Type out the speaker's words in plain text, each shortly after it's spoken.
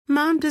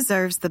Mom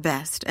deserves the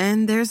best,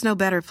 and there's no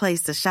better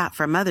place to shop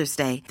for Mother's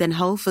Day than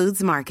Whole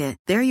Foods Market.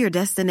 They're your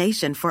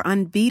destination for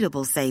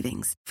unbeatable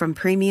savings, from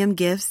premium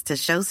gifts to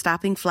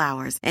show-stopping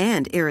flowers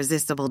and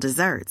irresistible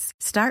desserts.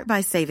 Start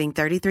by saving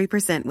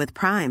 33% with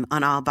Prime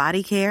on all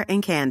body care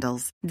and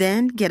candles.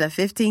 Then get a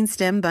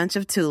 15-stem bunch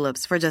of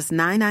tulips for just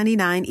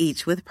 $9.99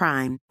 each with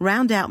Prime.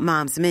 Round out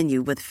Mom's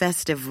menu with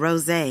festive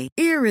rosé,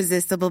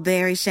 irresistible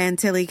berry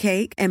chantilly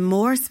cake, and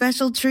more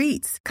special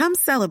treats. Come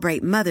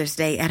celebrate Mother's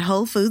Day at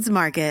Whole Foods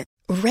Market.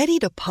 Ready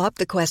to pop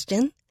the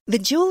question? The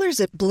jewelers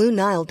at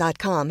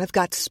BlueNile.com have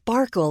got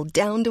sparkle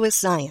down to a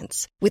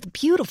science with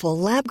beautiful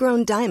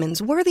lab-grown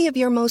diamonds worthy of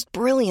your most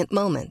brilliant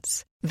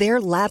moments.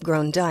 Their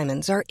lab-grown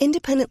diamonds are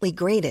independently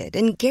graded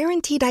and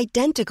guaranteed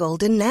identical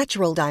to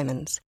natural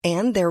diamonds,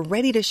 and they're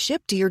ready to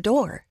ship to your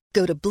door.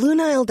 Go to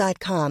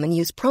BlueNile.com and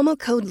use promo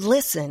code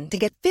LISTEN to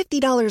get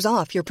 $50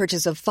 off your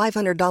purchase of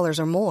 $500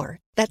 or more.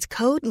 That's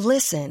code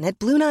LISTEN at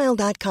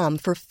BlueNile.com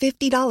for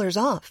 $50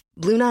 off.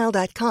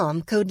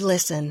 BlueNile.com, code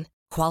LISTEN.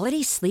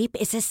 Quality sleep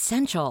is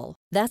essential.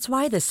 That's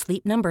why the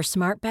Sleep Number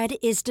Smart Bed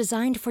is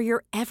designed for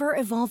your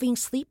ever-evolving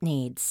sleep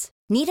needs.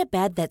 Need a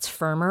bed that's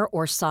firmer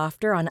or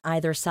softer on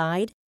either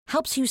side?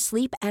 Helps you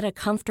sleep at a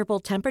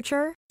comfortable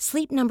temperature?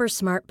 Sleep Number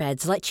Smart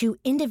Beds let you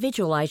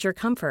individualize your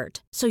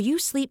comfort, so you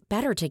sleep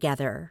better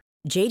together.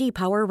 J.D.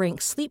 Power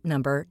ranks Sleep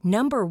Number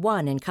number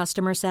 1 in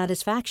customer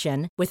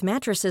satisfaction with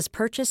mattresses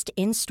purchased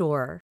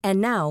in-store.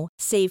 And now,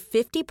 save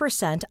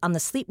 50% on the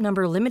Sleep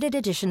Number Limited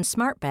Edition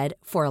Smart Bed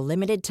for a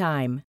limited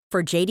time.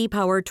 For J.D.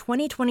 Power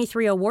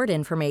 2023 award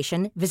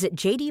information, visit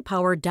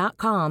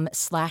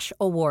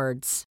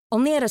jdpower.com/awards.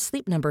 Only at a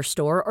Sleep Number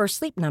store or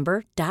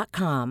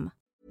sleepnumber.com.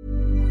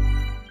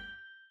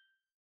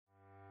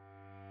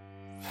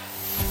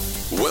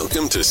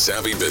 Welcome to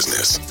Savvy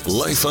Business,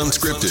 Life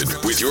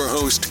Unscripted, with your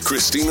host,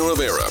 Christina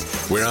Rivera,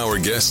 where our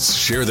guests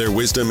share their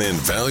wisdom and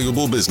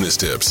valuable business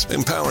tips,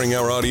 empowering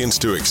our audience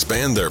to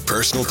expand their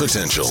personal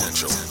potential.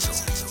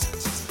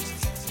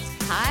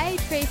 Hi,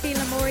 Tracy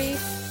Lamourie.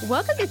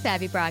 Welcome to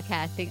Savvy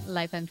Broadcasting,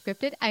 Life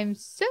Unscripted. I'm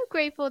so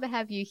grateful to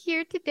have you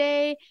here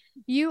today.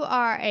 You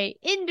are an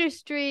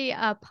industry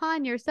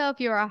upon yourself.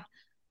 You're a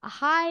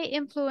high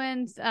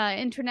influence,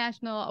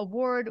 international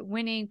award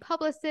winning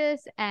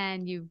publicist,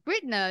 and you've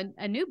written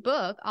a new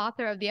book,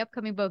 author of the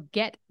upcoming book,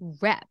 Get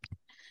Repped.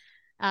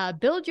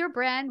 Build your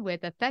brand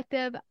with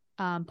effective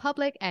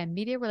public and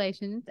media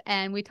relations.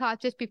 And we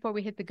talked just before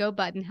we hit the go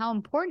button how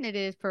important it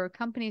is for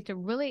companies to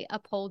really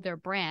uphold their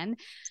brand.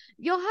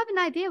 You'll have an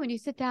idea when you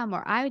sit down,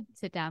 or I would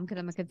sit down because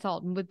I'm a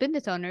consultant with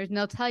business owners, and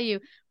they'll tell you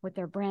what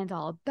their brand's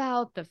all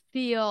about, the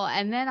feel,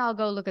 and then I'll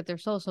go look at their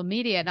social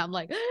media and I'm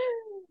like,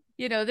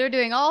 you know, they're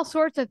doing all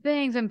sorts of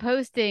things and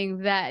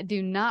posting that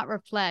do not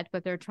reflect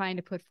what they're trying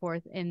to put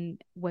forth in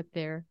what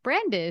their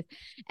brand is.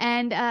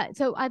 And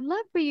so I'd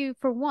love for you,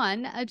 for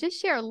one,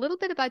 just share a little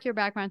bit about your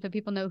background so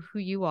people know who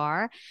you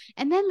are.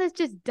 And then let's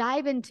just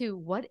dive into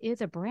what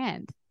is a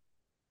brand.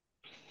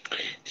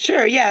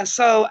 Sure. Yeah.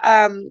 So,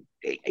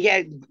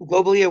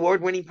 globally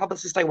award-winning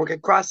publicist. I work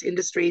across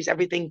industries,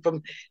 everything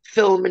from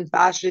film and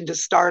fashion to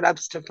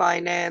startups to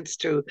finance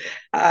to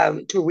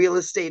real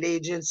estate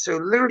agents. So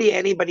literally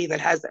anybody that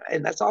has,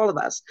 and that's all of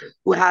us,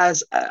 who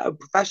has a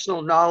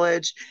professional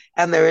knowledge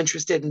and they're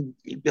interested in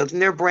building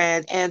their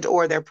brand and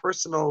or their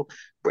personal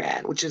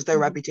brand, which is their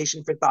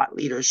reputation for thought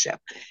leadership.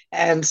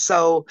 And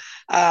so,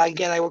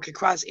 again, I work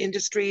across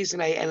industries,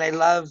 and I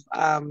love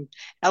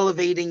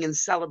elevating and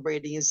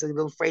celebrating is a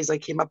little phrase I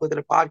came up with in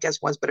a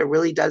podcast once, but it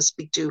really does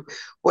speak to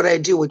what I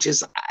do, which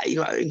is,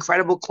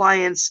 incredible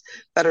clients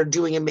that are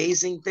doing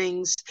amazing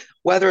things,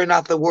 whether or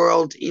not the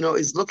world,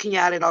 is looking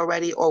at it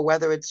already, or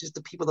whether it's just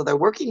the people that they're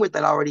working with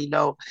that already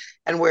know,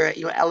 and we're,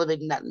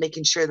 elevating that,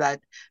 making sure that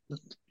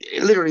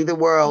literally the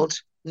world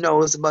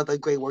knows about the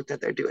great work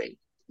that they're doing.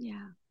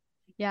 Yeah.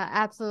 Yeah,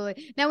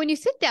 absolutely. Now, when you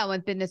sit down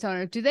with business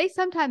owners, do they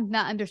sometimes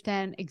not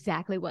understand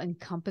exactly what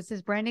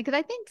encompasses branding? Because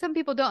I think some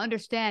people don't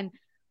understand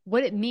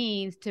what it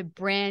means to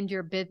brand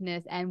your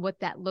business and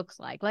what that looks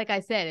like. Like I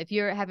said, if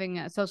you're having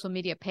a social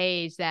media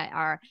page that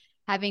are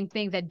having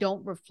things that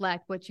don't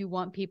reflect what you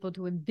want people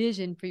to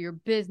envision for your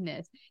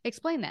business,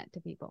 explain that to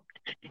people.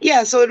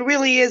 Yeah, so it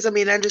really is,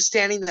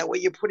 understanding that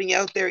what you're putting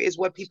out there is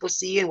what people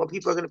see and what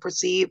people are going to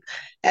perceive.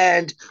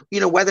 And,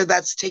 whether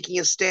that's taking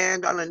a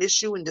stand on an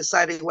issue and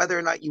deciding whether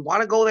or not you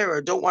want to go there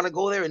or don't want to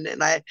go there. And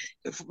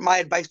my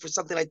advice for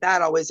something like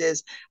that always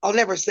is, I'll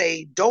never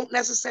say don't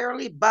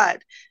necessarily,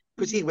 but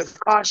proceed with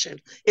caution.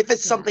 If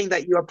it's something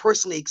that you are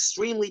personally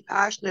extremely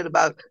passionate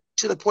about,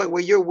 to the point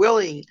where you're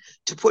willing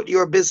to put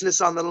your business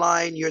on the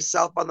line,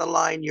 yourself on the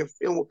line,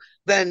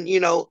 then, then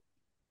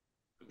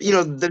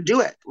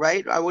do it,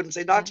 right? I wouldn't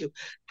say not to.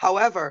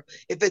 However,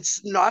 if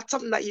it's not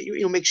something that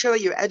you make sure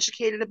that you're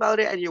educated about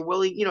it and you're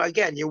willing,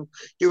 again, you're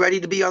ready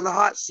to be on the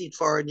hot seat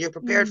for it and you're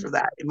prepared for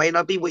that. It might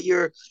not be what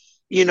you're,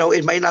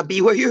 it might not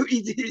be where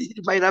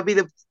it might not be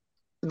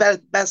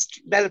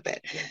best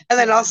benefit. And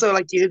then Yeah. also,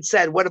 like you had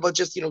said, what about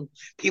just,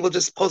 people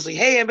just posting,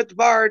 hey, I'm at the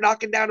bar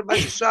knocking down a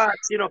bunch of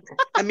shots,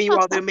 and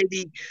meanwhile, they're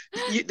maybe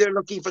they're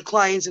looking for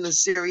clients in a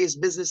serious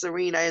business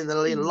arena in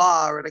Mm.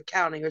 law or in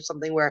accounting or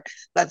something where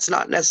that's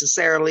not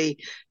necessarily,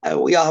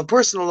 we all have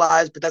personal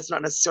lives, but that's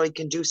not necessarily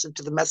conducive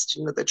to the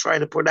messaging that they're trying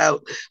to put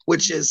out,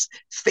 which Mhm. is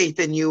faith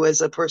in you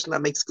as a person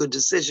that makes good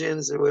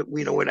decisions, or,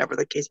 Yeah. whatever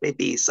the case may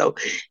be. So,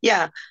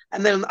 yeah.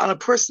 And then on a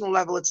personal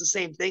level, it's the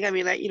same thing. I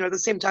mean, at the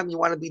same time, you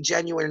want to be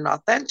genuine and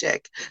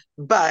authentic,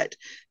 but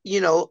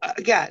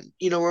again,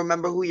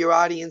 remember who your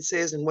audience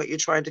is and what you're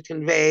trying to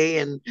convey,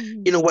 and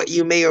Mhm. what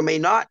you may or may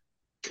not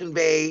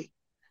convey,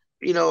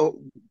 you know,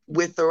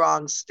 with the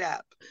wrong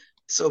step.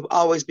 So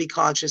always be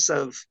conscious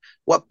of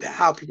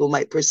how people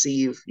might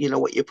perceive,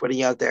 what you're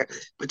putting out there,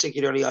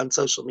 particularly on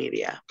social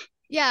media.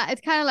 Yeah,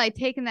 it's kind of like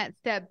taking that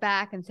step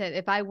back and said,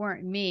 if I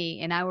weren't me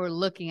and I were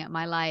looking at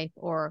my life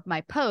or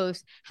my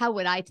post, how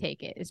would I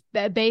take it? It's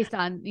based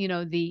on,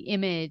 the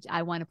image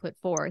I want to put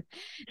forth.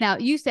 Now,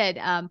 you said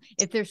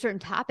if there's certain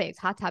topics,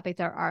 hot topics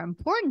are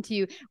important to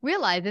you,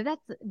 realize that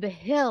that's the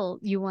hill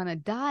you want to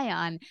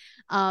die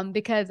on.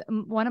 Because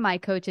one of my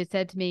coaches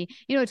said to me,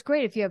 it's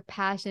great if you have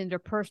passions or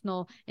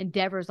personal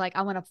endeavors, like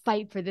I want to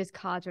fight for this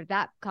cause or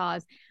that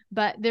cause.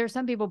 But there's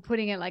some people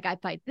putting it like I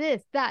fight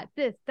this, that,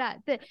 this, that,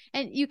 this,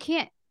 and you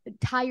can't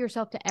tie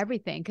yourself to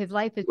everything because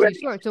life is too Right.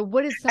 short. So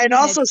what is And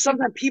something also that's super?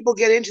 sometimes people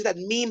get into that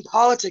meme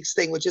politics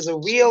thing, which is a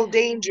real Yeah,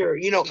 danger.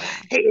 yeah.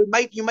 Hey,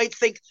 you might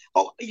think,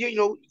 oh,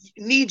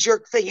 knee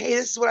jerk thing. Hey,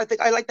 this is what I think.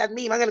 I like that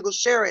meme. I'm gonna go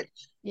share it.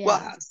 Well,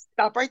 Yeah.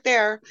 stop right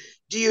there.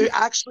 Do you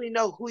actually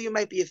know who you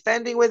might be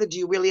offending with? Do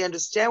you really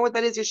understand what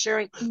that is you're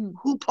sharing? Mm,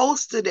 Who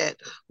posted it?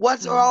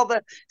 What are yeah. all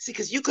the see?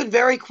 Because you could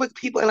very quick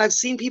people, and I've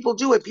seen people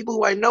do it. People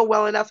who I know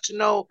well enough to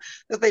know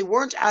that they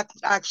weren't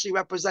actually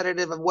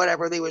representative of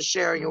whatever they were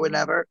sharing or Oh.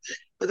 whatever.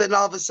 But then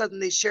all of a sudden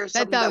they share I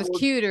something thought it that was will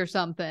cute or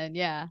something.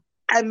 Yeah.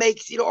 and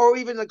makes or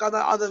even like on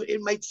the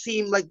it might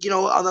seem like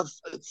on the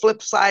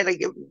flip side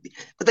like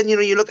but then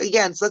you look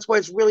again, so that's why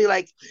it's really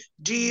like,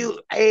 do Mm, you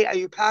are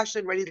you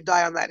passionate, ready to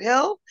die on that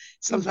hill? mm,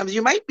 Sometimes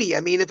you might be.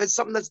 I mean, if it's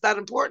something that's that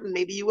important,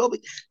 maybe you will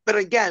be, but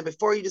again,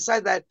 before you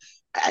decide that,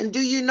 and do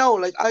you know,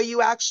 like, are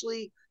you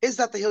actually, is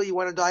that the hill you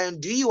want to die on?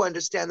 Do you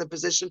understand the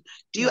position?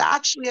 Do you yeah.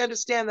 actually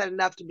understand that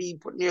enough to be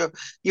putting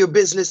your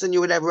business and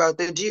your whatever out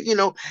there?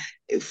 Do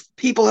if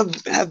people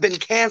have been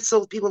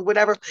canceled, people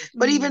whatever,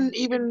 but Mm,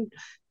 even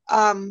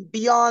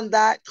beyond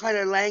that kind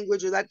of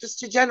language, or that just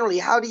to generally,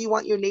 how do you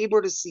want your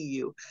neighbor to see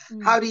you?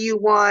 mm, How do you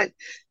want,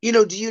 do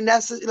you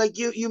necessarily, like,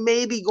 you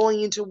may be going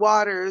into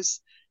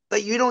waters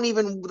that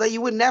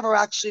you would never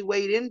actually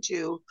wade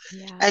into,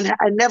 yeah. and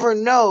never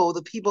know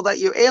the people that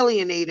you're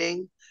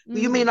alienating, who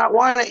you may Mm, not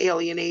want to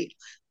alienate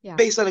yeah.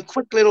 based on a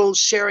quick little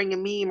sharing a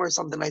meme or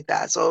something like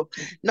that. So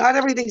Yeah. not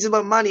everything's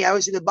about money.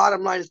 Obviously, the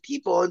bottom line is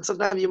people, and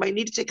sometimes you might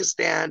need to take a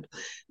stand.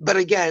 But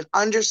again,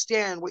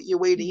 understand what you're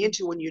wading Mm.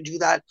 into when you do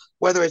that,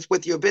 whether it's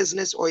with your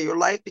business or your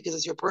life, because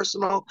it's your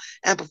personal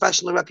and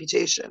professional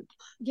reputation.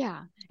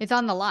 Yeah, it's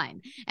on the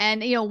line.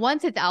 And,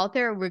 once it's out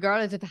there,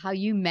 regardless of how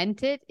you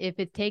meant it, if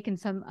it's taken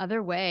some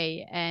other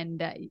way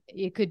and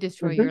it could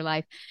destroy Mm-hmm. your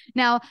life.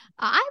 Now,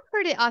 I've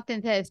heard it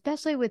often said,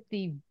 especially with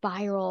the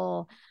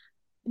viralness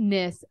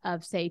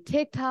of, say,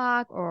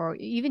 TikTok or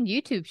even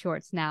YouTube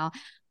shorts now.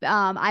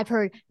 I've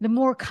heard the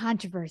more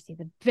controversy,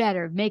 the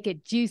better, make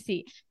it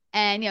juicy.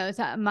 And,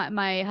 so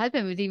my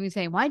husband was even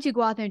saying, why'd you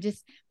go out there and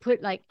just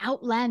put like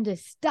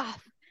outlandish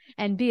stuff?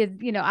 And be,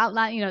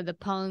 outline, the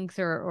punks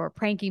or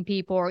pranking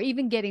people or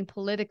even getting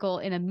political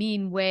in a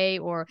mean way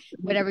or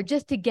whatever,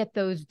 just to get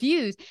those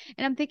views.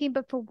 And I'm thinking,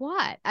 but for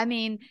what? I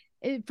mean,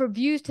 for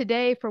views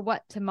today, for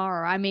what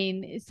tomorrow? I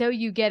mean, so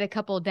you get a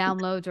couple of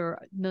downloads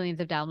or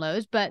millions of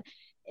downloads, but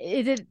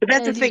is it, But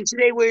that's the thing.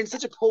 Today we're in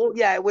such a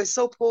yeah, we're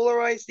so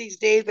polarized these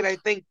days that I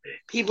think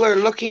people are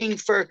looking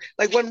for,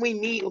 like, when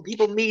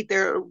people meet,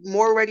 they're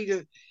more ready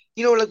to,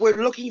 like,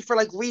 we're looking for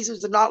like reasons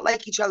to not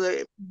like each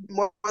other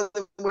more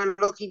than we're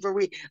looking for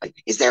like,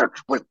 is there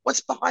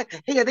what's behind?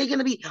 Hey, are they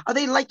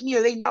like me?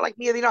 Are they not like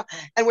me? Are they not?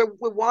 And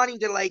we're wanting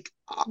to, like,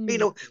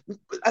 mm,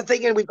 I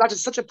think, and we've got to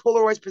such a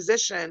polarized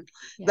position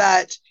yeah,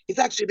 that it's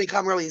actually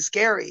become really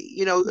scary,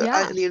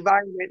 yeah, in the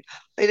environment,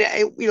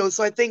 and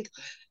so I think,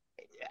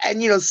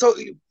 and so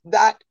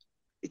that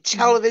mm,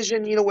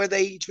 television, where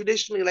they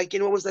traditionally, like,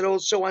 what was that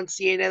old show on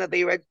CNN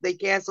that they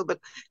canceled, but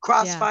yeah,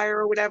 Crossfire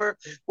or whatever,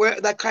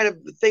 where that kind of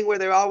thing where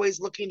they're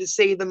always looking to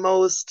say the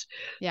most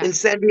yeah,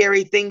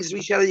 incendiary things to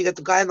each other. You got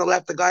the guy on the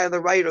left, the guy on the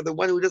right, or the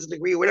one who doesn't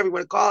agree, or whatever you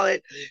want to call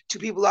it. Two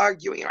people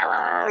arguing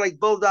like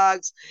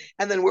bulldogs,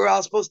 and then we're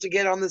all supposed to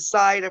get on the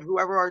side of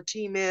whoever our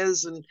team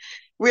is, and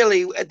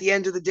really at the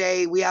end of the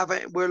day, we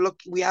haven't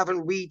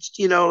reached,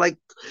 like,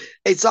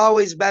 it's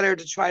always better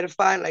to try to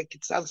find, like,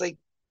 it sounds like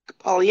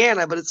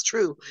Pollyanna, but it's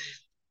true.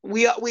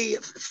 we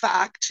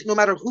fact, no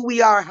matter who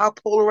we are, how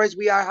polarized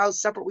we are, how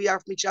separate we are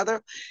from each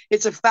other,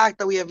 it's a fact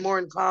that we have more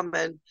in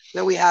common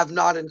than we have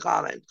not in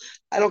common.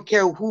 I don't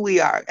care who we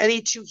are.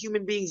 Any two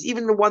human beings,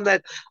 even the one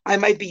that I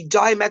might be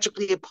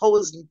diametrically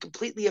opposed and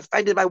completely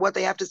offended by what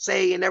they have to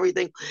say and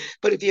everything.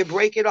 But if you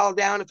break it all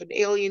down, if an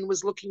alien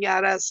was looking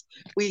at us,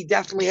 we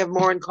definitely have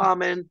more in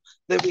common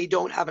than we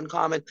don't have in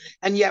common.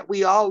 And yet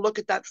we all look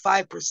at that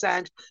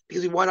 5%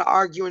 because we want to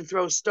argue and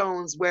throw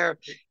stones, where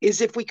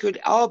is if we could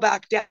all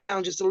back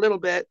down just a little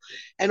bit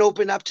and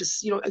open up to,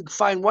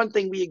 find one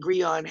thing we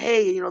agree on.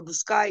 Hey, the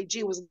sky,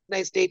 gee, was a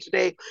nice day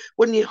today.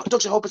 Don't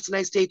you hope it's a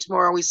nice day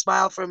tomorrow? We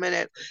smile for a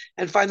minute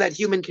and find that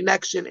human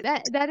connection.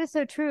 That is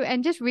so true.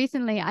 And just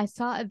recently I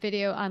saw a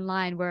video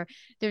online where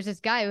there's this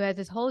guy who has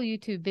this whole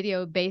YouTube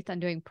video based on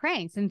doing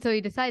pranks. And so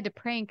he decided to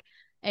prank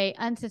a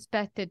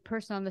unsuspected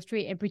person on the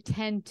street and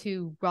pretend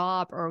to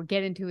rob or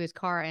get into his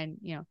car and,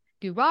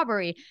 do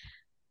robbery.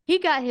 He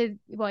got his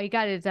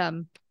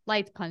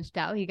lights punched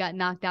out. He got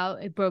knocked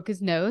out. It broke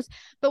his nose.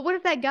 But what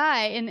if that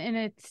guy in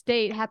a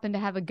state happened to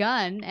have a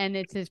gun and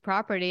it's his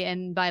property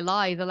and by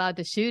law he's allowed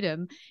to shoot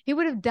him? He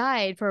would have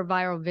died for a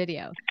viral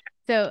video.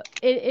 So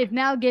it's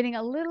now getting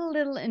a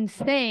little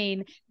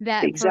insane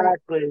that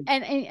exactly.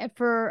 And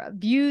for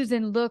views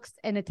and looks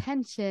and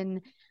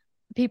attention,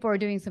 people are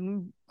doing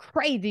some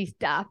crazy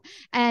stuff.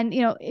 And,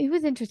 it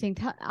was interesting.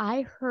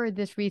 I heard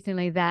this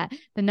recently that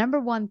the number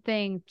one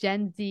thing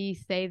Gen Z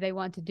say they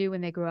want to do when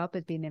they grow up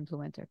is be an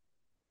influencer.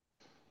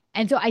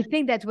 And so I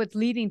think that's what's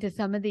leading to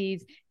some of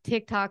these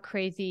TikTok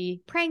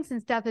crazy pranks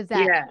and stuff, is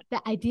that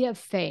the idea of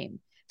fame.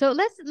 So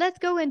let's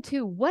go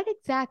into what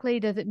exactly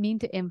does it mean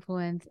to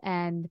influence,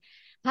 and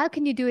how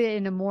can you do it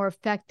in a more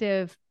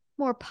effective,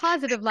 more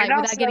positive light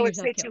without getting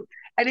yourself killed?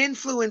 And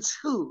influence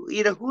who?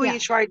 Who are you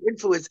trying to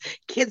influence?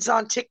 Kids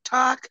on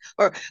TikTok?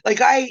 Or like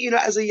I,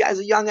 as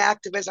a young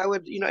activist, I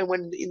would,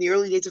 when in the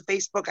early days of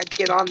Facebook, I'd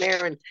get on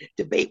there and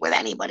debate with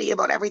anybody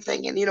about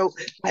everything. And,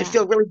 I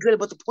feel really good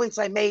about the points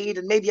I made,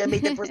 and maybe I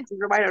made that person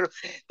remind.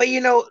 But,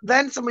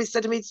 then somebody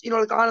said to me,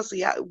 like,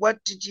 honestly,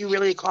 what did you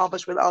really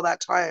accomplish with all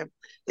that time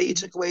that you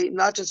took away,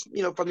 not just,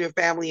 from your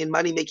family and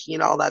money making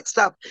and all that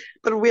stuff,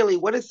 but really,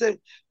 what is the,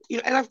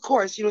 and of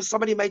course,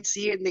 somebody might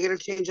see it and they're going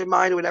to change their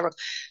mind or whatever.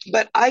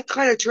 But I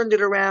kind of turned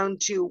it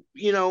around to,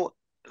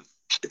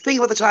 think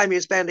about the time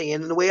you're spending.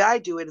 And the way I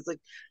do it is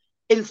like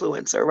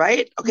influencer,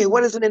 right? Okay,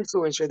 what is an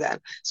influencer then?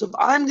 So if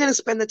I'm going to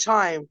spend the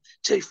time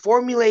to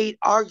formulate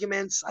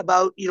arguments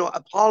about,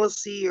 a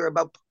policy or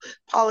about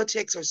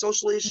politics or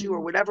social issue or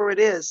whatever it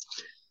is,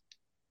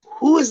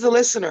 who is the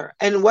listener?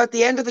 And at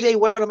the end of the day,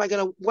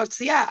 what's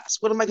the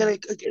ask?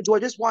 Do I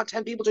just want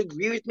 10 people to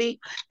agree with me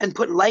and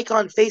put like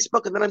on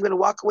Facebook and then I'm going to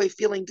walk away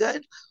feeling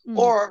good?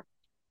 Or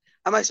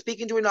am I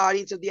speaking to an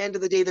audience? At the end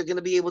of the day, they're going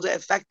to be able to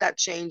affect that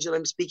change that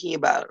I'm speaking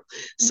about.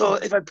 So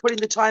if I'm putting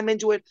the time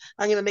into it,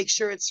 I'm going to make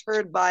sure it's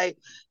heard by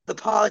the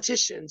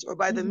politicians or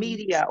by the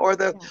media or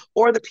the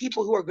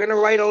people who are going to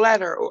write a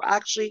letter or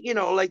actually,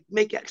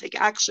 take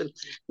action,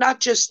 not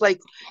just like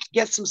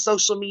get some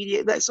social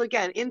media. So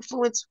again,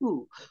 influence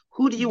who?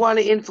 Who do you want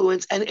to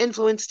influence, and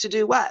influence to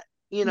do what?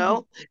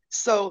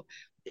 So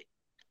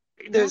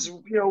there's,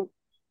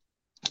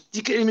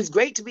 it's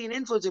great to be an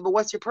influencer, but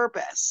what's your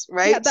purpose,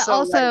 right? Yeah, but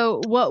also,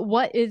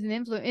 what is an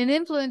influencer? An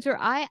influencer,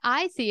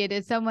 I see it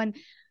as someone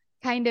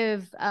kind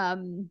of,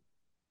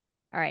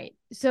 all right,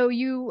 so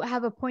you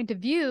have a point of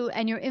view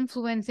and you're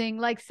influencing,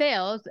 like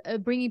sales,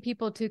 bringing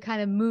people to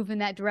kind of move in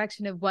that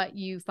direction of what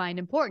you find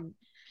important.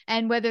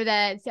 And whether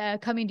that's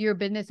coming to your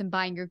business and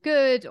buying your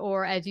goods,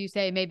 or as you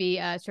say, maybe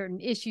a certain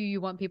issue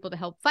you want people to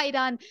help fight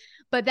on.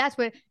 But that's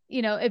what,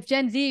 if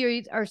Gen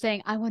Z are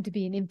saying, I want to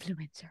be an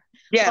influencer.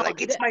 Yeah,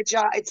 like it's my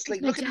job. It's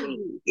like, look at me.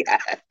 Yeah.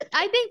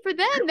 I think for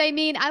them, they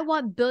mean, I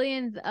want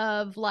billions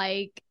of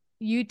like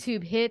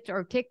YouTube hits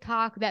or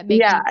TikTok that make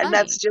me money. And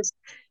that's just,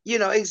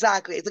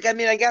 exactly. It's like,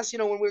 I guess,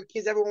 when we were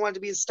kids, everyone wanted to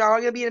be a star.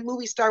 I'm going to be a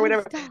movie star,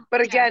 whatever.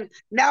 But again,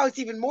 now it's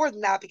even more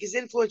than that, because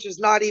influencer is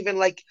not even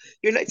like,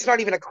 it's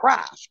not even a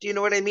craft. You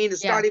know what I mean?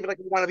 It's not even like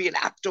you want to be an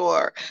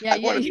actor. Yeah,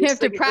 you have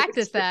to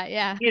practice that.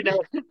 Yeah.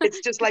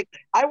 It's just like,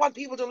 I want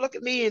people to look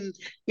at me and,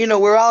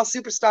 we're all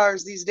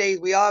superstars these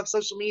days. We all have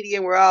social media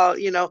and we're all,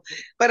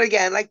 but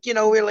again, like,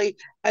 really,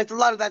 a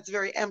lot of that's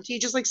very empty,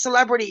 just like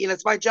celebrity.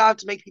 It's my job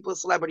to make people a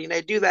celebrity, and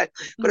I do that.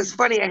 But it's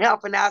funny, I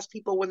often ask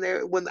people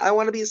when I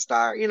want to be a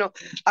star,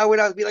 I would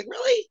always be like,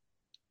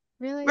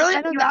 really?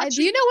 I don't know.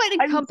 Do you know what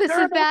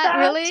encompasses that?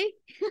 Really?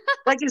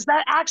 Like, is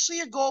that actually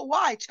a goal?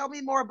 Why? Tell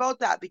me more about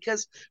that.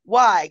 Because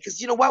why? Because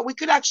you know what? We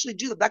could actually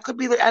do that. That could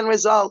be the end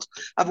result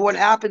of what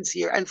happens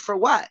here. And for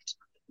what?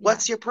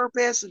 What's your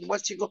purpose and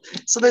what's your goal?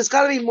 So there's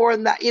got to be more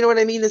than that. You know what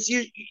I mean?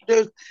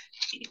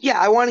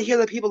 I want to hear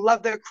that people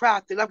love their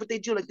craft. They love what they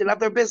do. Like, they love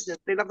their business.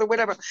 They love their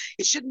whatever.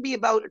 It shouldn't be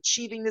about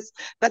achieving this.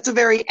 That's a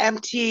very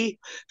empty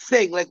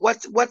thing. Like,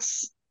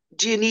 what's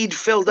do you need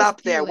filled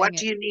up there? What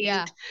do you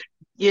need?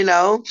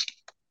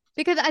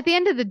 Because at the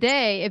end of the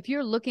day, if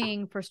you're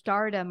looking for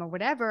stardom or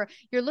whatever,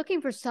 you're looking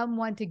for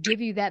someone to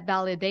give you that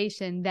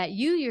validation that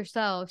you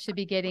yourself should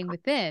be getting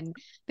within.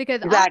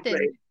 Because often,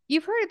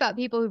 you've heard about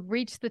people who've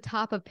reached the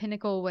top of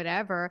pinnacle,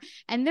 whatever,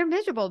 and they're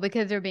miserable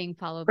because they're being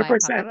followed by 100%.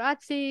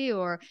 paparazzi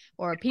or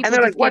And people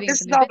they're like, just what? giving up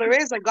This in is their all there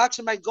business. is. I got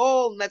to my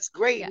goal, and that's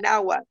great. Yeah.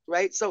 Now what?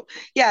 Right. So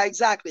yeah,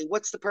 exactly.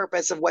 What's the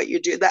purpose of what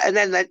you do? That,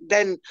 and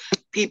then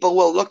people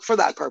will look for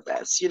that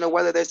purpose,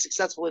 whether they're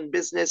successful in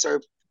business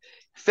or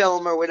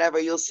film or whatever.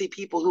 You'll see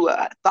people who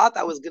thought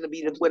that was going to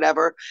be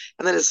whatever,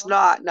 and then it's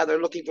not. Now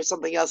they're looking for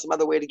something else, some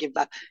other way to give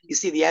that. You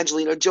see the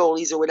Angelina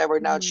Jolies or whatever.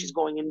 Now she's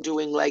going and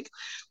doing like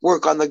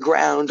work on the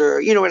ground, or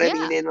you know what I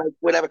mean, and like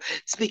whatever.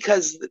 It's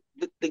because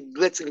the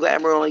glitz and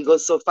glamour only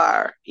goes so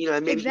far,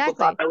 and maybe people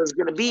thought that was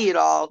going to be it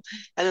all,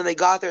 and then they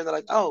got there and they're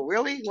like, oh,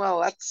 really?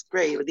 Well, that's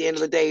great. At the end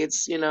of the day,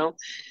 it's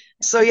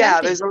So yeah,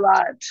 there's a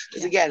lot.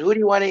 Again, who do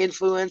you want to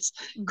influence?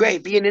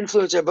 Great, be an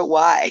influencer, but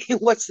why?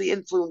 What's the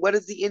influence? What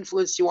is the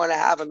influence you want to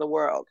have in the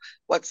world?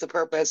 What's the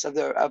purpose of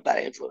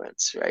that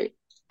influence, right?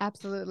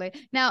 Absolutely.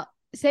 Now,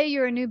 say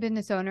you're a new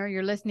business owner,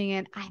 you're listening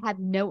in. I have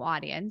no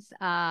audience.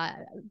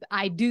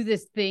 I do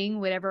this thing,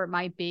 whatever it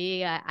might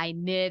be. I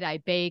knit, I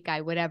bake,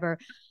 I whatever.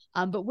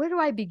 But where do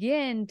I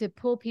begin to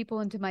pull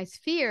people into my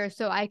sphere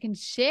so I can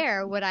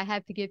share what I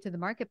have to give to the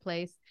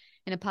marketplace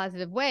in a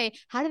positive way?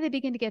 How do they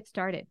begin to get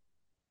started?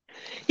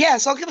 Yeah,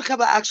 so I'll give a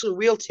couple of actual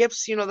real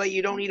tips, that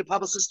you don't need a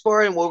publicist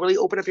for, and will really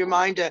open up your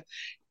mind to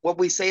what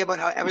we say about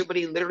how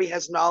everybody literally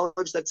has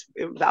knowledge that's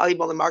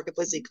valuable in the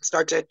marketplace. You can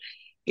start to,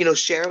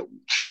 share.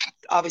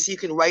 Obviously, you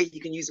can write,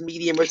 you can use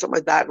Medium or something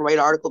like that and write an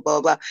article, blah,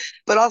 blah, blah.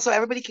 But also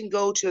everybody can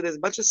go to, there's a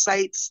bunch of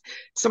sites.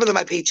 Some of them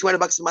I pay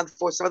 $200 a month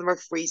for. Some of them are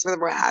free. Some of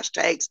them are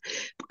hashtags.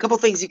 A couple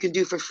of things you can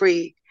do for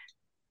free.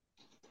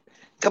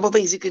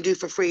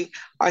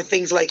 Are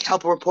things like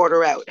Help a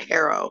Reporter Out,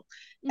 Harrow,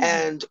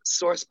 and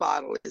Source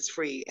Bottle is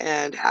free,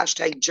 and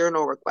hashtag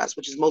Journal Request,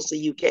 which is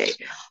mostly UK.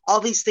 All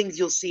these things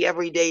you'll see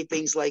every day.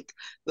 Things like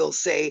they'll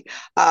say,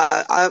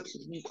 I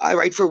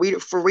write for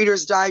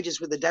Reader's Digest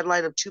with a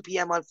deadline of 2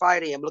 p.m. on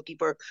Friday. I'm looking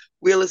for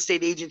real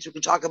estate agents who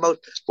can talk about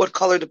what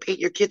color to paint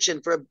your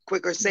kitchen for a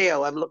quicker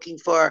sale. I'm looking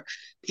for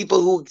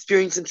people who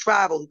experience in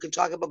travel who can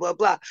talk about blah,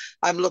 blah.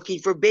 I'm looking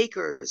for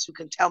bakers who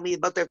can tell me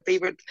about their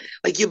favorite.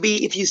 Like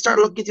if you start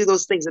looking through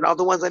those things, and all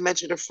the ones I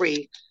mentioned are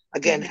free.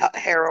 Again,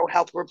 Harrow,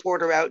 Help a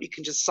Reporter Out. You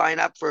can just sign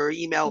up for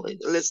email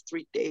list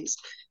 3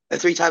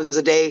 times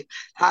a day.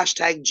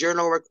 Hashtag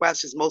Journal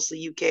Request is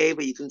mostly UK,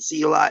 but you can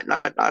see a lot,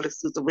 not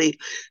exclusively.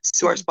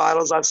 Source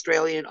Bottles,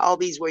 Australian, all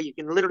these where you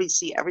can literally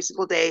see every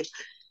single day.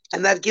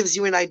 And that gives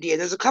you an idea.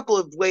 There's a couple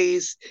of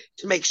ways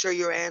to make sure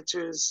your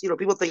answers,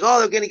 people think, oh,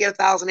 they're going to get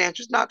 1,000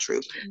 answers. Not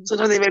true.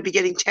 Sometimes they might be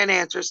getting 10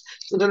 answers.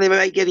 Sometimes they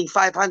might be getting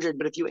 500.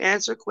 But if you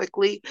answer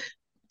quickly,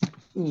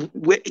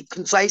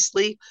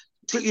 concisely,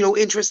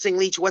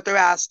 interestingly to what they're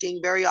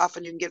asking, very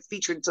often you can get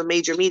featured in some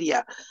major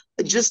media.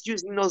 Just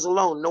using those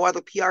alone, no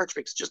other PR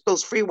tricks, just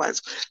those free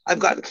ones. I've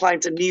gotten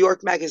clients in New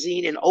York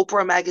Magazine, in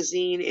Oprah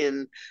Magazine,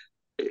 in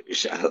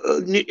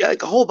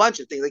like a whole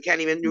bunch of things. They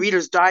can't even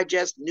Reader's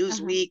Digest,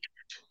 Newsweek,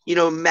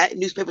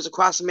 newspapers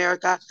across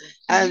America.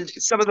 And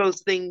some of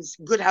those things,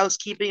 Good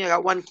Housekeeping. I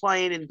got one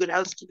client in Good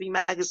Housekeeping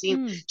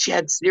magazine. She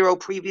had 0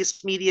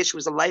 previous media. She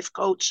was a life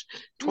coach,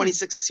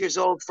 26 years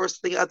old.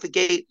 First thing out the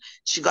gate,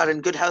 she got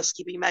in Good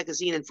Housekeeping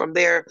magazine. And from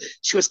there,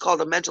 she was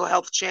called a mental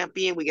health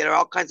champion. We get her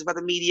all kinds of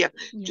other media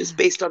just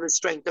based on the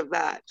strength of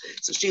that.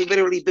 So she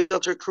literally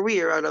built her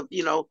career out of,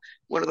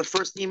 one of the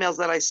first emails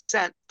that I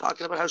sent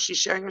talking about how she's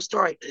sharing her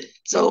story.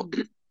 So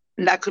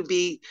and that could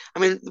be,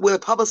 with a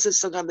publicist,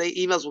 sometimes the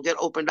emails will get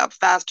opened up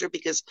faster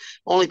because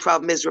only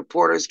problem is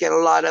reporters get a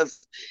lot of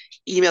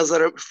emails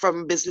that are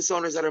from business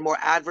owners that are more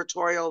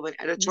advertorial than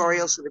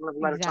editorial. So they don't have a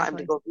lot of time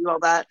to go through all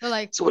that.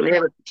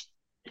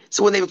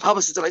 So when they have a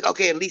publicist, they're like,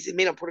 okay, at least it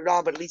may not put it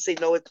on, but at least they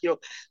know it,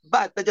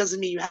 But that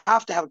doesn't mean you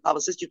have to have a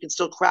publicist. You can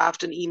still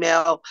craft an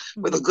email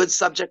with a good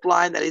subject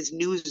line that is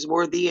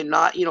newsworthy and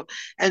not,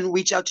 and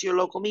reach out to your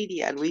local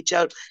media and reach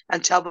out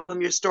and tell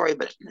them your story.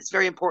 But it's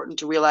very important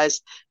to realize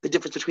the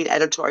difference between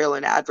editorial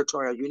and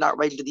advertorial. You're not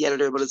writing to the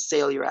editor about a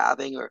sale you're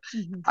having or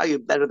how you're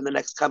better than the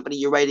next company.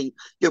 You're writing,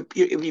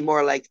 it'd be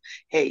more like,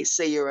 hey,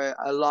 say you're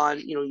a lawn,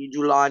 you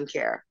do lawn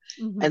care.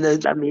 And then,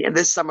 and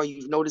this summer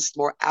you've noticed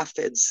more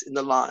aphids in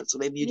the lawn. So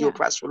maybe you do a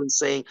press release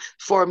saying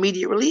for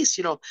immediate release,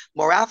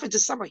 more aphids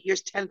this summer.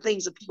 Here's 10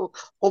 things that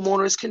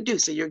homeowners can do.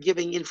 So you're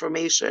giving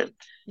information.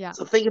 Yeah.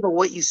 So think about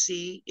what you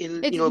see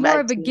in, it's more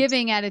magazines. Of a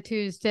giving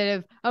attitude instead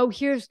of, oh,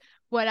 here's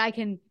what I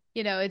can,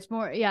 it's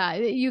more,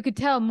 you could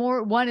tell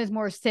more, one is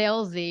more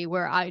salesy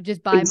where I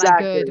just buy my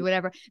goods,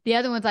 whatever. The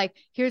other one's like,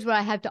 here's what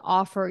I have to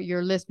offer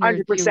your listeners.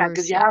 100%,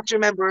 because you have to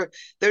remember,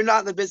 they're not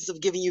in the business of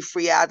giving you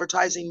free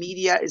advertising.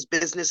 Media is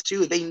business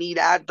too. They need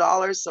ad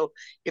dollars. So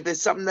if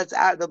there's something that's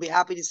they'll be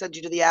happy to send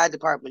you to the ad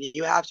department.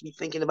 You have to be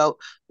thinking about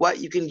what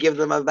you can give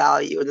them a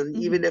value. And then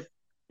even if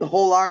the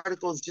whole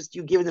article is just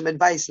you giving them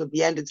advice, and at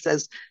the end it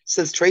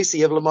says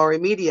Tracy of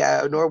Lamourie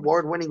Media, an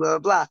award-winning blah, blah,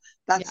 blah.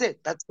 That's Yeah.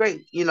 it. That's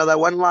great. That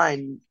one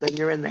line, then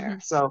you're in there. Hmm.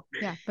 So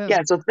Yeah. Boom.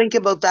 yeah, so think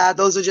about that.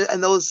 Those are just,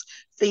 and those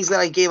things that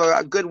I gave are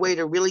a good way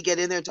to really get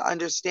in there to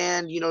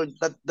understand,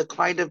 the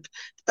kind of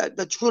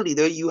the truly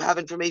there you have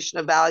information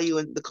of value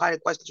and the kind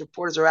of questions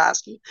reporters are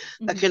asking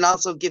that Hmm. can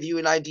also give you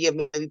an idea of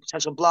maybe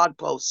potential blog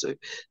posts or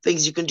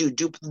things you can do.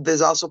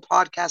 There's also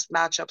podcast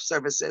matchup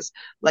services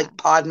Yeah. like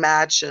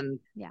Podmatch and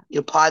Yeah.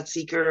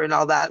 Podseeker and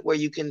all that, where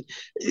you can,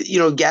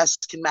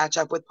 guests can match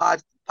up with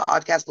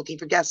podcasts looking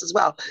for guests as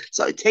well.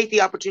 So take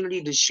the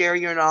opportunity to share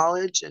your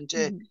knowledge and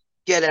to Hmm.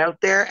 get out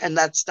there, and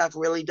that stuff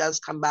really does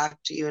come back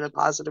to you in a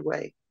positive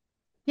way.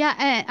 Yeah,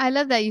 and I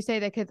love that you say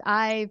that because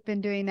I've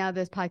been doing now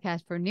this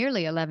podcast for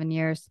nearly 11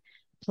 years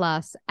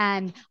plus,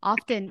 and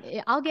often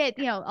I'll get,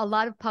 a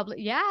lot of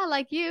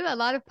like you, a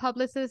lot of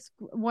publicists,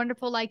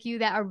 wonderful like you,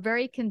 that are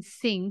very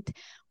succinct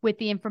with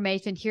the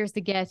information. Here's the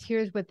guest,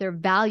 here's what their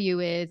value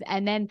is,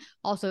 and then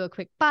also a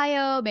quick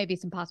bio, maybe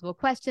some possible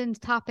questions,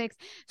 topics.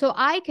 So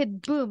I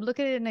could, boom,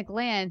 look at it in a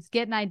glance,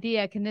 get an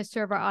idea, can this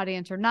serve our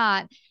audience or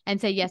not, and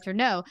say yes or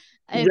no.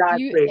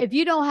 Exactly. If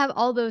you don't have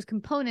all those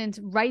components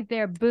right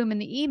there, boom, in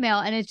the email,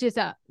 and it's just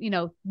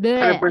bleh,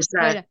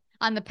 100%.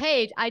 on the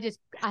page, I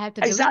have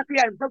to delete. Exactly.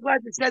 I'm so glad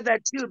you said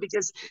that too,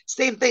 because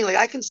same thing. Like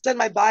I can send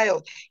my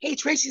bio. Hey,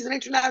 Tracy's an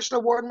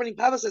international award-winning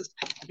publicist.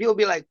 People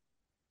be like,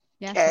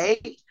 Yeah, sure.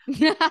 okay,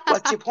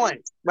 what's your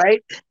point,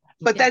 right?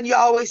 But Yeah. then you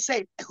always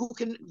say,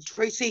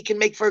 Tracy can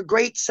make for a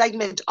great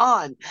segment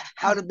on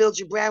how to build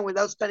your brand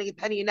without spending a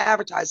penny in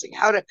advertising.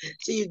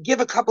 So you give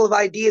a couple of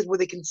ideas where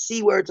they can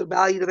see where it's a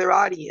value to their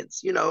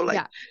audience.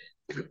 Yeah.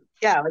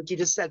 Yeah, like you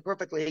just said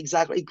perfectly,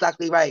 exactly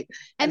right.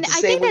 And And to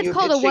I say think when that's you're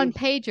called a one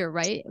pitching, pager,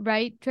 right?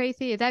 Right,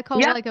 Tracy? Is that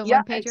called yeah, like a yeah,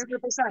 one pager?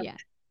 100%. Yeah.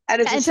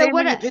 And it's the And so same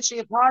what when you're pitching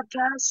a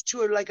podcast to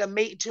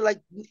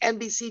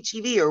NBC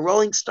TV or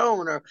Rolling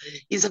Stone, or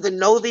you just have to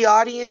know the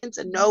audience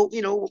and know,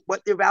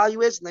 what their value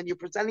is, and then you're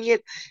presenting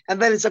it,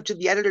 and then it's up to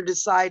the editor to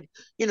decide,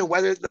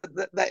 whether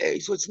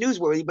so it's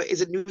newsworthy, but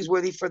is it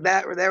newsworthy for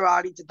that or their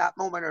audience at that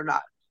moment or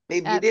not?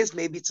 Maybe uh, it is,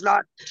 maybe it's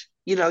not.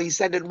 You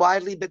send it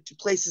widely, but to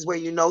places where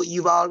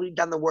you've already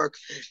done the work,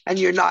 and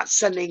you're not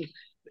sending.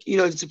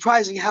 It's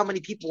surprising how many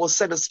people will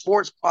send a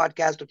sports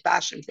podcast, a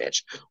fashion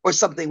pitch, or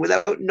something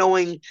without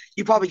knowing.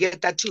 You probably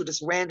get that too,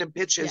 just random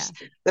pitches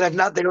yeah.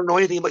 they don't know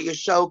anything about your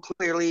show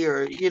clearly,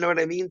 or you know what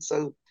I mean?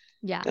 So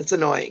Yeah. that's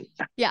annoying.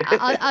 Yeah,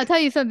 I'll tell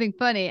you something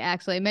funny.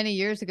 Actually, many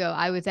years ago,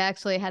 I was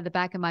actually had the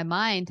back of my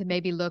mind to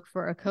maybe look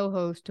for a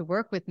co-host to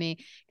work with me,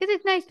 because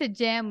it's nice to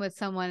jam with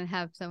someone and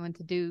have someone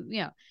to do,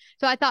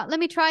 So I thought, let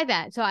me try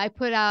that. So I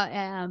put out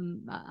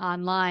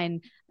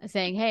online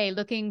saying, "Hey,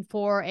 looking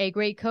for a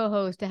great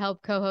co-host to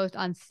help co-host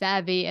on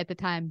Savvy at the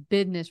time,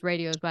 business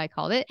radio is what I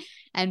called it,"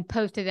 and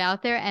posted it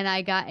out there. And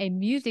I got a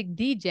music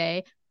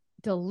DJ,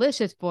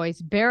 delicious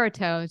voice,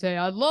 baritone, saying,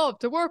 "I'd love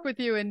to work with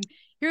you," and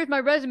here's my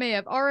resume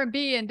of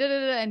R&B and da da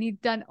da, and he's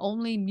done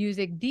only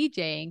music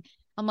DJing.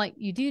 I'm like,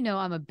 you do know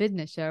I'm a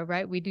business show,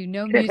 right? We do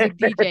no music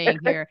DJing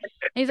here.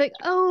 And he's like,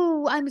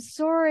 oh, I'm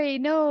sorry,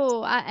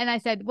 no. And I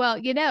said, well,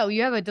 you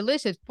have a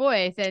delicious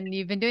voice, and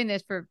you've been doing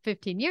this for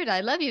 15 years.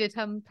 I'd love you to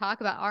come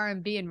talk about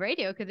R&B and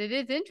radio, because it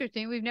is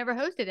interesting. We've never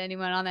hosted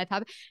anyone on that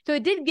topic, so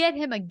it did get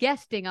him a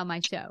guesting on my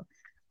show.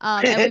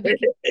 And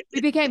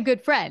we became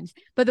good friends.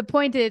 But the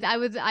point is,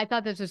 I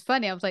thought this was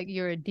funny. I was like,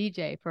 you're a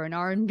DJ for an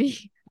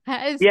R&B.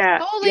 That is Yeah,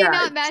 totally yeah.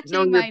 not Know matching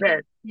your my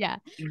pitch. yeah.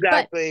 But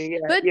Exactly. Yeah,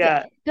 but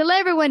yeah. to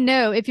let everyone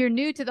know, if you're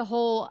new to the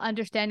whole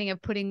understanding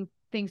of putting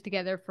things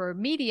together for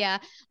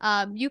media,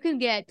 you can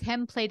get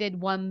templated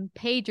one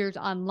pagers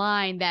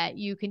online that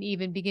you can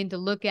even begin to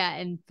look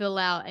at and fill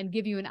out and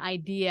give you an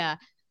idea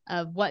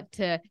of what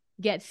to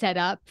get set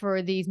up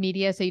for these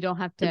media, so you don't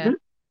have to Mm-hmm.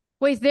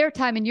 waste their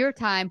time and your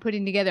time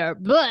putting together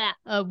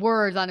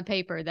words on a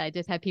paper that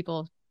just had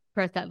people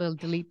press that little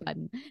delete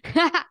button.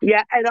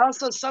 Yeah, and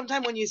also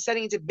sometimes when you're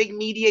sending it to big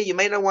media, you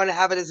may not want to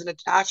have it as an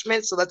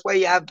attachment. So that's why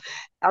you have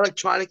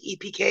electronic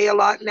EPK a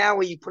lot now,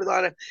 where you put it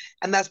on it,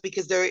 and that's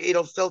because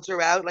it'll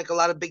filter out. Like a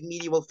lot of big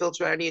media will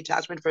filter out any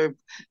attachment for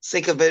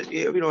sake of it,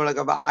 like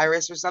a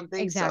virus or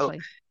something. So Exactly.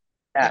 yeah.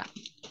 Yeah.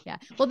 Yeah.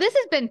 Well, this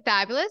has been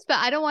fabulous, but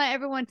I don't want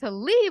everyone to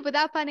leave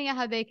without finding out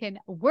how they can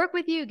work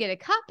with you, get a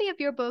copy of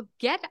your book,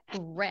 get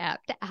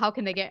repped. How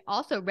can they get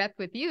also repped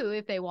with you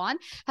if they want?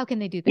 How can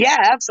they do that? Yeah,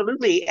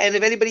 absolutely. And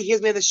if anybody hears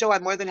me on the show,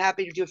 I'm more than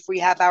happy to do a free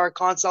half-hour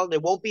consult.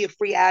 It won't be a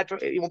free ad.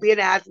 It won't be an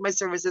ad for my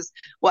services.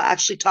 We'll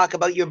actually talk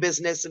about your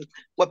business and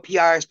what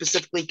PR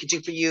specifically could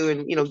do for you,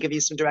 and give you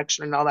some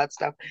direction and all that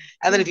stuff.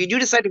 And then if you do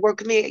decide to work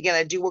with me, again,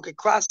 I do work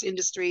across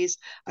industries,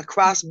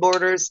 across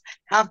borders,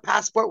 have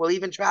passport, will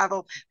even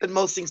travel, but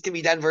most things can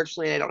be done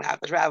virtually, and I don't have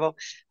to travel.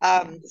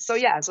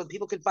 So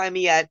people can find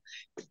me at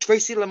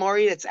Tracy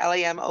Lamourie. That's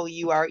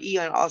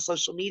Lamoure on all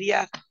social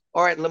media,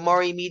 or at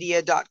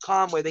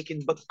lamouriemedia.com, where they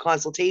can book a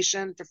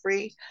consultation for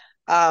free.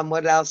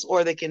 What else?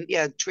 Or they can,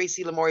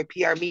 Tracy Lamourie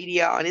PR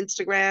Media on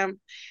Instagram,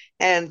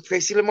 and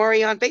Tracy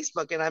Lamourie on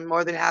Facebook. And I'm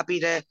more than happy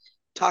to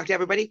talk to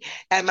everybody.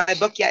 And my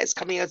book, is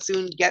coming out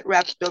soon. Get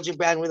Repped, Build Your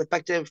Brand with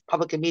Effective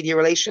Public and Media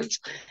Relations.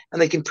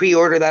 And they can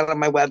pre-order that on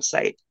my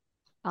website.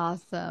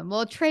 Awesome.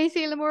 Well,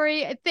 Tracy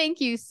Lamourie,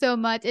 thank you so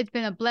much. It's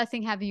been a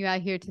blessing having you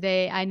out here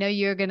today. I know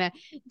you're going to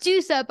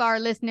juice up our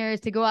listeners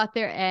to go out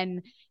there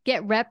and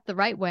get rep the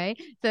right way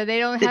so they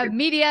don't have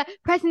media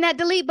pressing that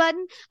delete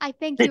button. I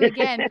thank you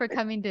again for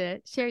coming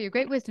to share your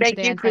great wisdom Thank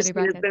today you, on Savvy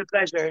Christine. It's Broadcast. been a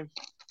pleasure.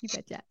 You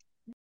betcha.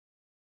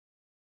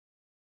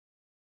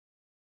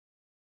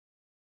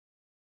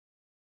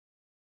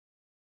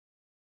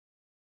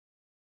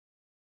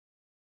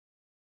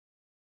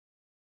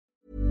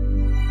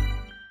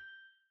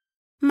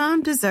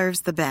 Mom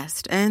deserves the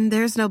best, and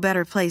there's no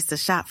better place to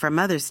shop for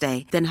Mother's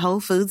Day than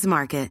Whole Foods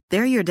Market.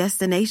 They're your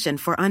destination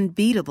for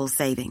unbeatable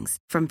savings,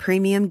 from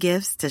premium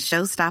gifts to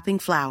show-stopping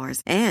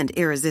flowers and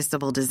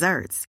irresistible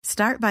desserts.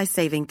 Start by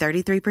saving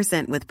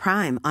 33% with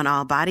Prime on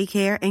all body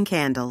care and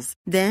candles.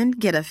 Then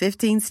get a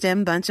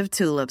 15-stem bunch of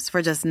tulips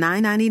for just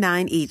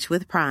 $9.99 each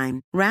with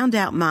Prime. Round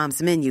out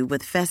Mom's menu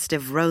with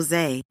festive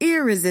rosé,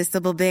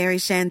 irresistible berry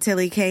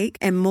chantilly cake,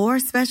 and more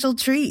special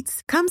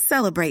treats. Come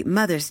celebrate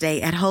Mother's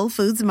Day at Whole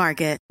Foods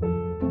Market.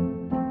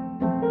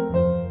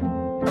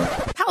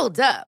 Hold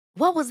up.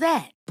 What was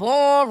that?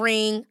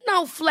 Boring.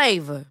 No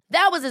flavor.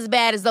 That was as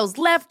bad as those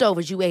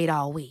leftovers you ate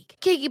all week.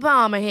 Keke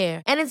Palmer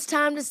here. And it's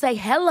time to say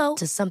hello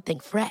to something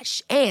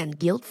fresh and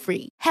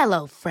guilt-free.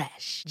 Hello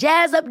Fresh.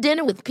 Jazz up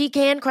dinner with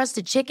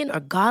pecan-crusted chicken or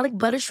garlic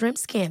butter shrimp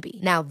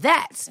scampi. Now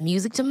that's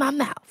music to my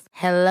mouth.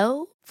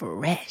 Hello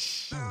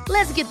Fresh.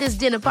 Let's get this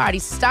dinner party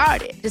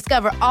started.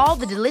 Discover all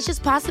the delicious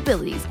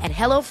possibilities at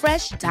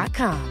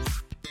hellofresh.com.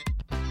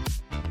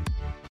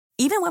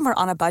 Even when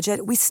we're on a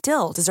budget, we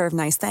still deserve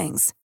nice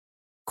things.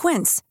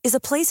 Quince is a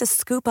place to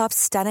scoop up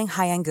stunning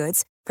high-end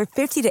goods for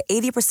 50 to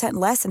 80%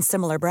 less than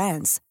similar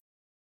brands.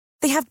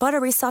 They have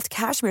buttery soft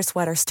cashmere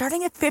sweaters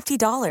starting at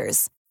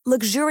 $50,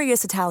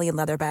 luxurious Italian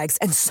leather bags,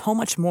 and so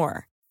much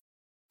more.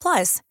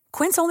 Plus,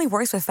 Quince only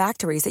works with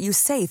factories that use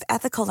safe,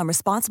 ethical, and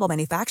responsible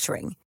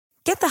manufacturing.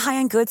 Get the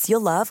high-end goods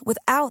you'll love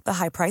without the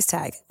high price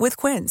tag with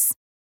Quince.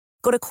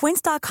 Go to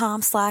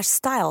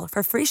quince.com/style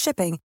for free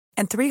shipping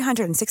and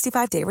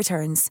 365-day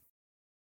returns.